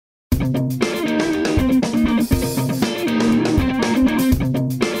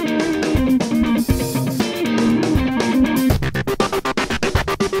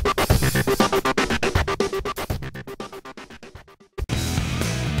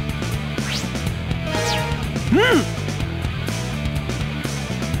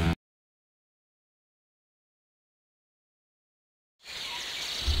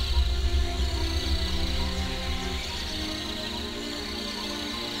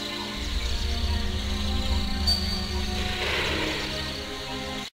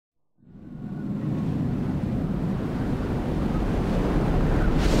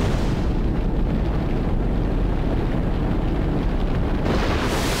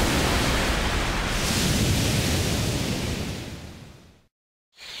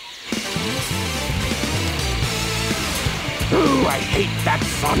Ooh, I hate that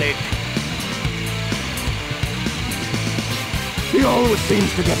Sonic! He always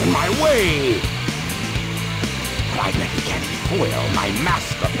seems to get in my way! But I bet he can't foil my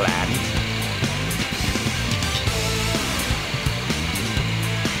master plan.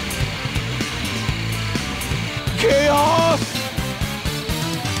 Chaos!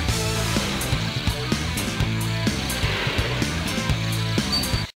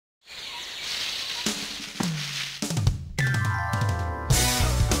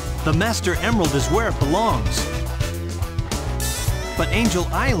 The Master Emerald is where it belongs. But Angel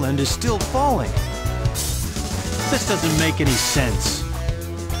Island is still falling. This doesn't make any sense.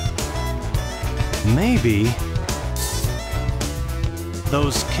 Maybe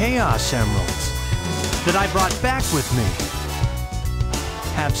those Chaos Emeralds that I brought back with me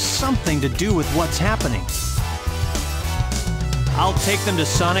have something to do with what's happening. I'll take them to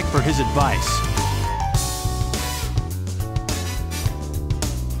Sonic for his advice.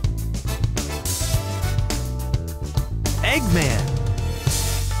 Eggman!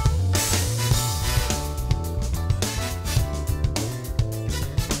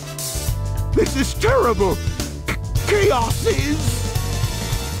 This is terrible! Chaos is...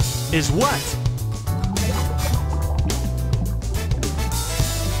 Is what?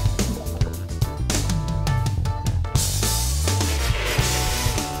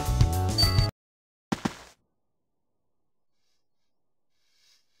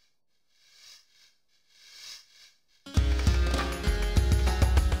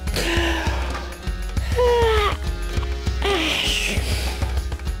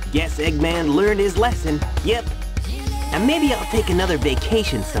 Guess Eggman learned his lesson. Yep. And maybe I'll take another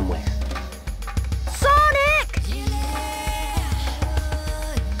vacation somewhere. Sonic!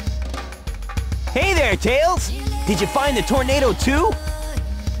 Hey there, Tails! Did you find the tornado too?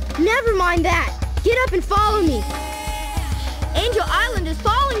 Never mind that. Get up and follow me. Angel Island is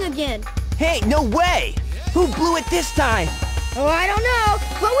falling again. Hey, no way! Who blew it this time? Oh, I don't know,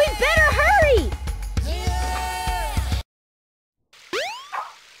 but we better hurry!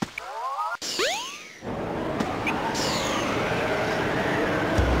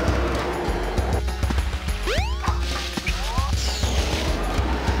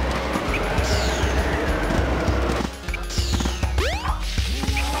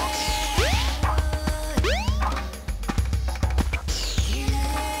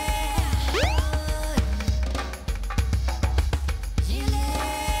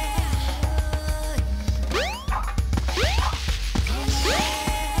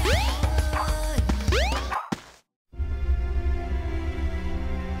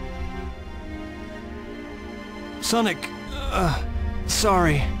 Sonic,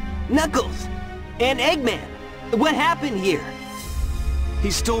 sorry. Knuckles! And Eggman! What happened here? He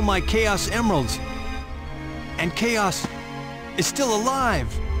stole my Chaos Emeralds. And Chaos is still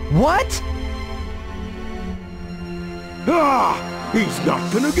alive. What? Ah! He's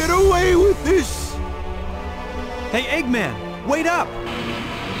not gonna get away with this! Hey, Eggman, wait up!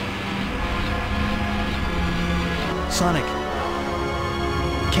 Sonic,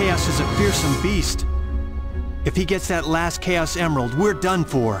 Chaos is a fearsome beast. If he gets that last Chaos Emerald, we're done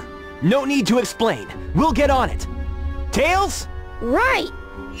for. No need to explain. We'll get on it. Tails? Right!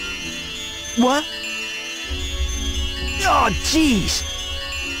 What? Oh, jeez!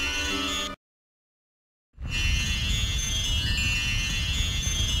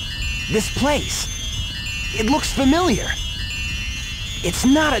 This place. It looks familiar. It's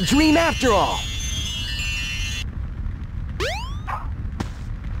not a dream after all.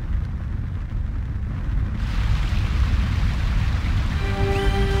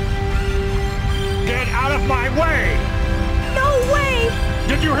 Get out of my way! No way!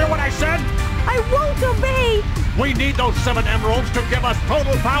 Did you hear what I said? I won't obey! We need those 7 emeralds to give us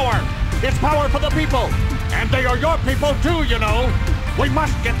total power! It's power for the people! And they are your people too, you know! We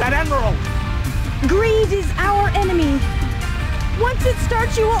must get that emerald! Greed is our enemy. Once it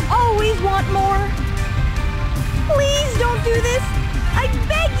starts, you will always want more. Please don't do this! I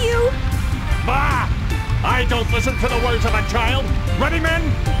beg you! Bah! I don't listen to the words of a child! Ready, men?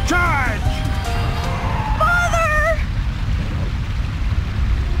 Charge! Father!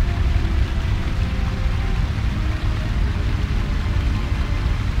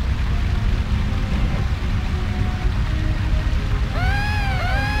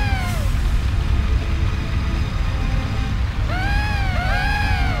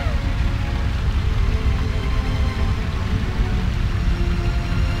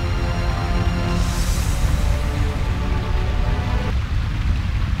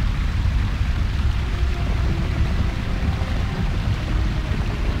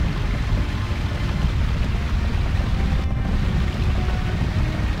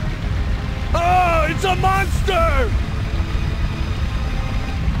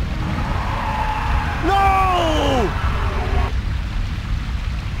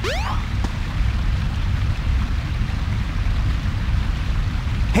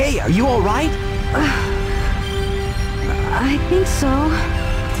 are you all right? I think so.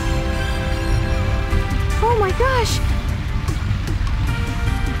 Oh my gosh!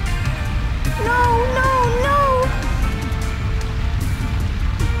 No, no, no!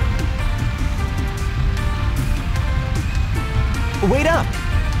 Wait up!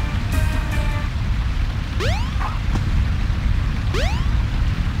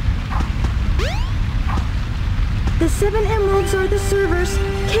 The 7 emeralds are the servers.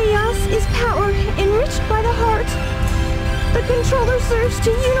 Chaos is power, enriched by the heart. The controller serves to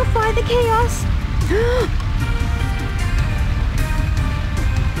unify the chaos.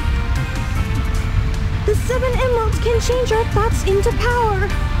 The 7 emeralds can change our thoughts into power.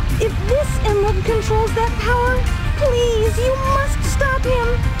 If this emerald controls that power, please, you must stop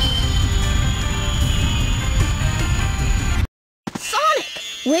him. Sonic,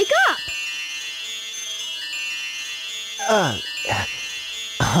 wake up!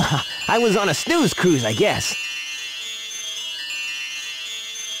 I was on a snooze cruise, I guess.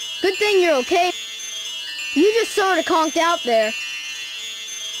 Good thing you're okay. You just sort of conked out there.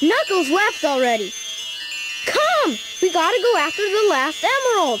 Knuckles left already. Come! We gotta go after the last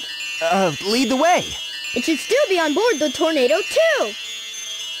emerald. Lead the way. It should still be on board the tornado too.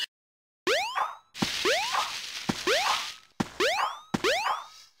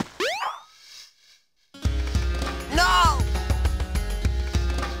 No!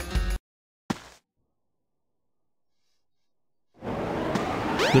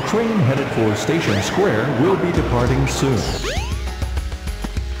 The train headed for Station Square will be departing soon.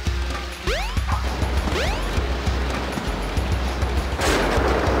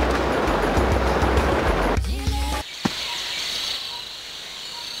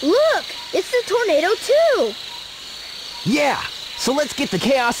 Look! It's the tornado too! Yeah, so let's get the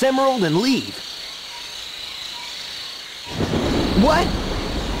Chaos Emerald and leave. What?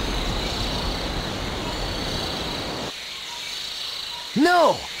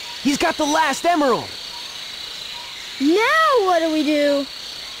 No! He's got the last emerald! Now what do we do?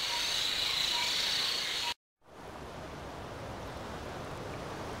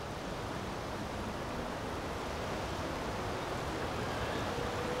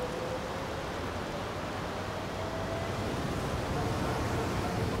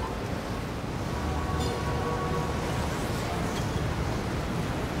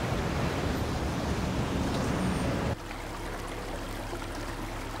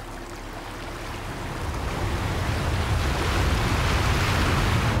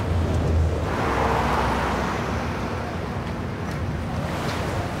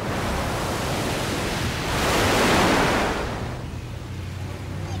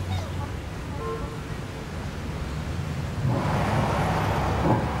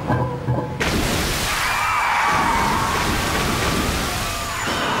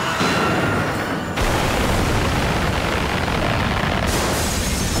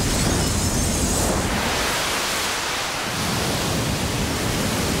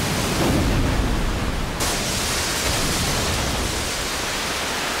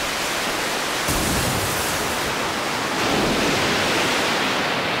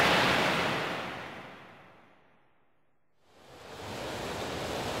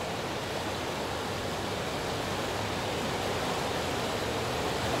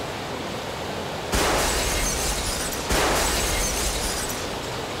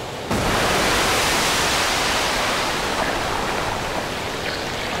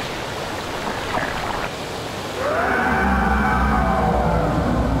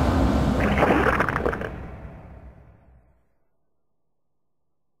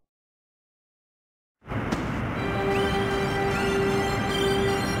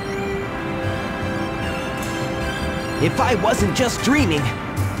 If I wasn't just dreaming,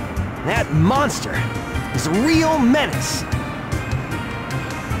 that monster is a real menace.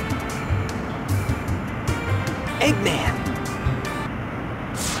 Eggman!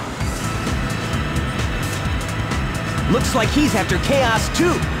 Looks like he's after Chaos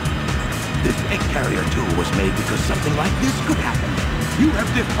too. This egg carrier tool was made because something like this could happen. You have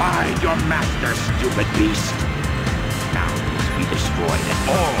defied your master, stupid beast. Now it must be destroyed at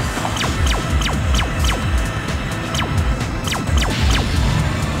all costs.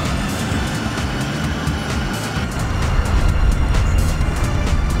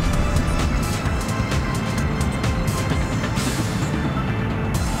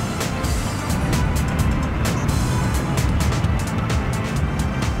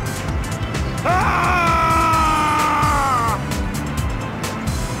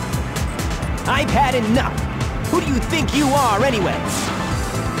 I've had enough. Who do you think you are, anyway?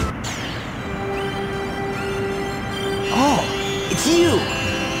 Oh, it's you!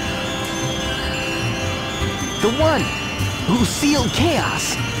 The one who sealed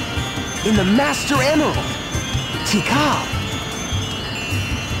chaos in the Master Emerald, Tikal.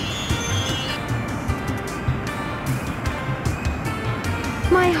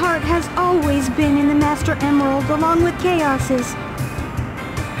 My heart has always been in the Master Emerald along with Chaos's.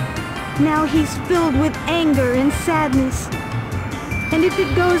 Now he's filled with anger and sadness. And if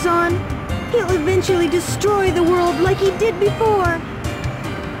it goes on, he'll eventually destroy the world like he did before.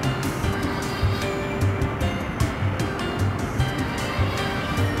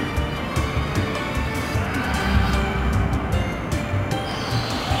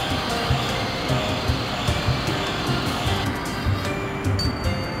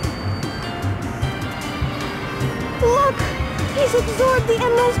 Look! He's absorbed the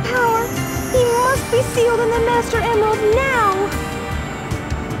Emerald's power! He must be sealed in the Master Emerald now!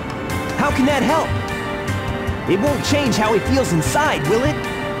 How can that help? It won't change how he feels inside, will it?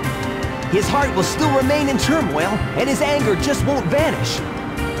 His heart will still remain in turmoil, and his anger just won't vanish.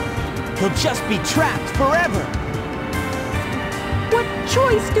 He'll just be trapped forever. What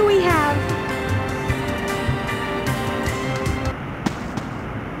choice do we have?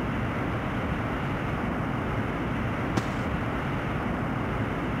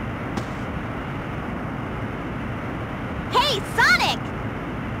 Hey, Sonic!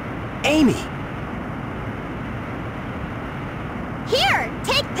 Amy! Here,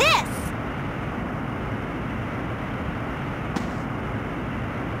 take this!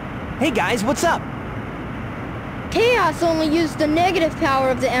 Hey guys, what's up? Chaos only used the negative power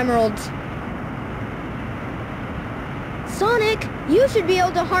of the emeralds. Sonic, you should be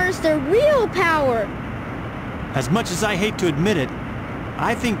able to harness their real power. As much as I hate to admit it,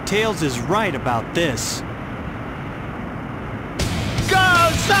 I think Tails is right about this.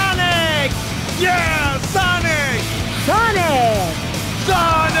 Go, Sonic! Yeah, Sonic! Sonic!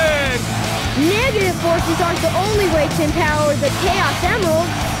 Sonic! Negative forces aren't the only way to empower the Chaos Emeralds.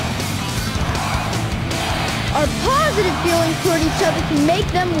 Our positive feelings toward each other can make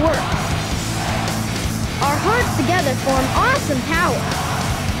them work. Our hearts together form awesome power.